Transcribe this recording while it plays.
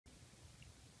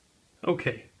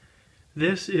Okay,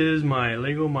 this is my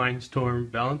LEGO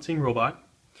Mindstorm balancing robot.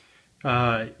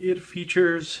 It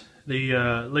features the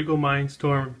LEGO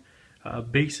Mindstorm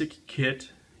basic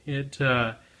kit. It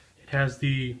has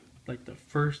the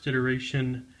first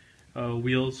iteration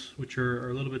wheels, which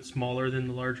are a little bit smaller than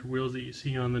the larger wheels that you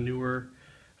see on the newer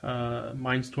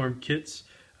Mindstorm kits.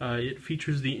 It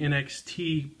features the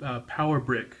NXT power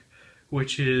brick,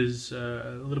 which is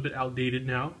a little bit outdated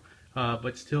now.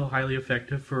 But still highly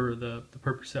effective for the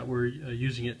purpose that we're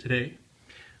using it today.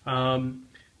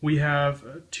 We have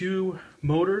two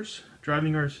motors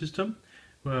driving our system,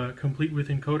 complete with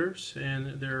encoders,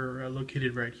 and they're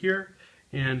located right here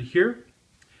and here.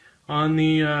 On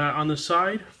the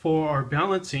side for our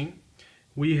balancing,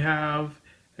 we have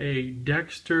a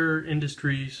Dexter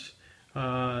Industries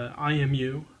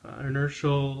IMU,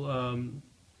 inertial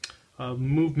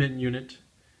movement unit.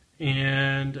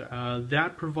 And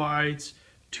that provides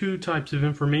two types of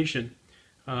information.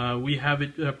 We have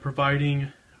it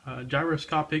providing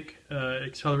gyroscopic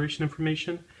acceleration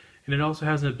information, and it also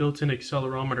has a built-in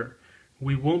accelerometer.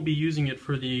 We won't be using it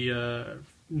for the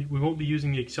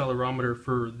accelerometer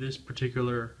for this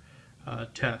particular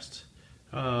test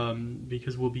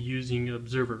because we'll be using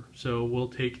observer. So we'll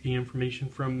take the information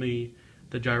from the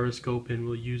gyroscope and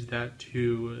we'll use that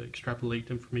to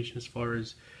extrapolate information as far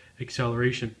as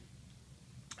acceleration.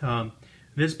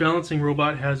 This balancing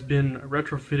robot has been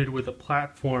retrofitted with a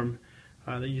platform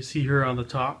that you see here on the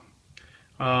top.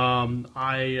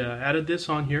 I added this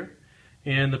on here,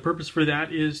 and the purpose for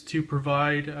that is to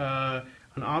provide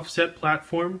an offset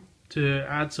platform to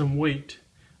add some weight,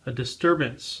 a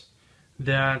disturbance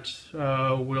that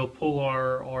will pull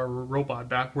our robot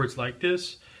backwards like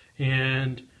this,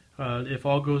 and if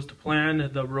all goes to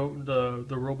plan,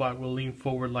 the robot will lean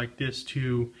forward like this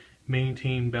to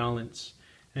maintain balance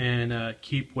and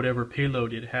keep whatever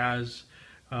payload it has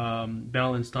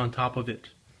balanced on top of it.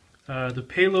 The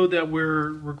payload that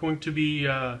we're going to be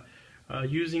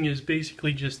using is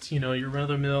basically just your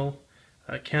run-of-the-mill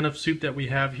can of soup that we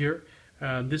have here.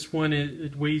 This one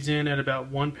it weighs in at about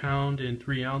 1 pound and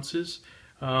 3 ounces.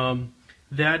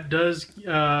 That does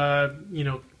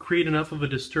create enough of a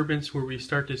disturbance where we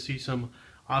start to see some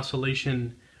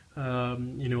oscillation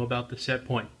about the set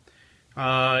point.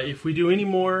 If we do any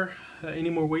more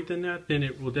weight than that, then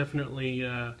it will definitely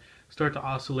start to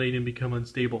oscillate and become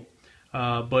unstable.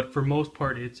 But for most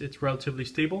part, it's relatively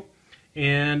stable.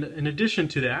 And in addition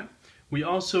to that, we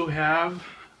also have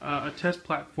a test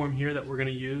platform here that we're going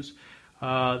to use.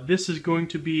 This is going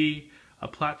to be a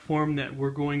platform that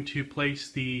we're going to place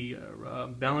the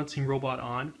balancing robot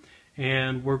on,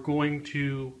 and we're going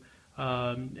to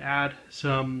add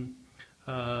some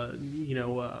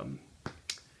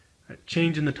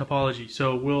change in the topology.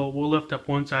 So we'll lift up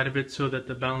one side of it so that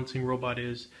the balancing robot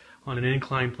is on an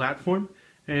inclined platform,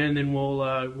 and then we'll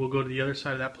go to the other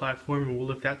side of that platform and we'll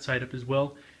lift that side up as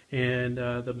well, and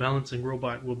the balancing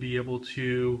robot will be able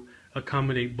to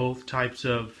accommodate both types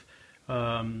of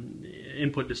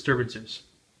input disturbances.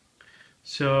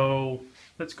 So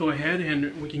let's go ahead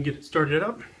and we can get it started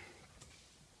up.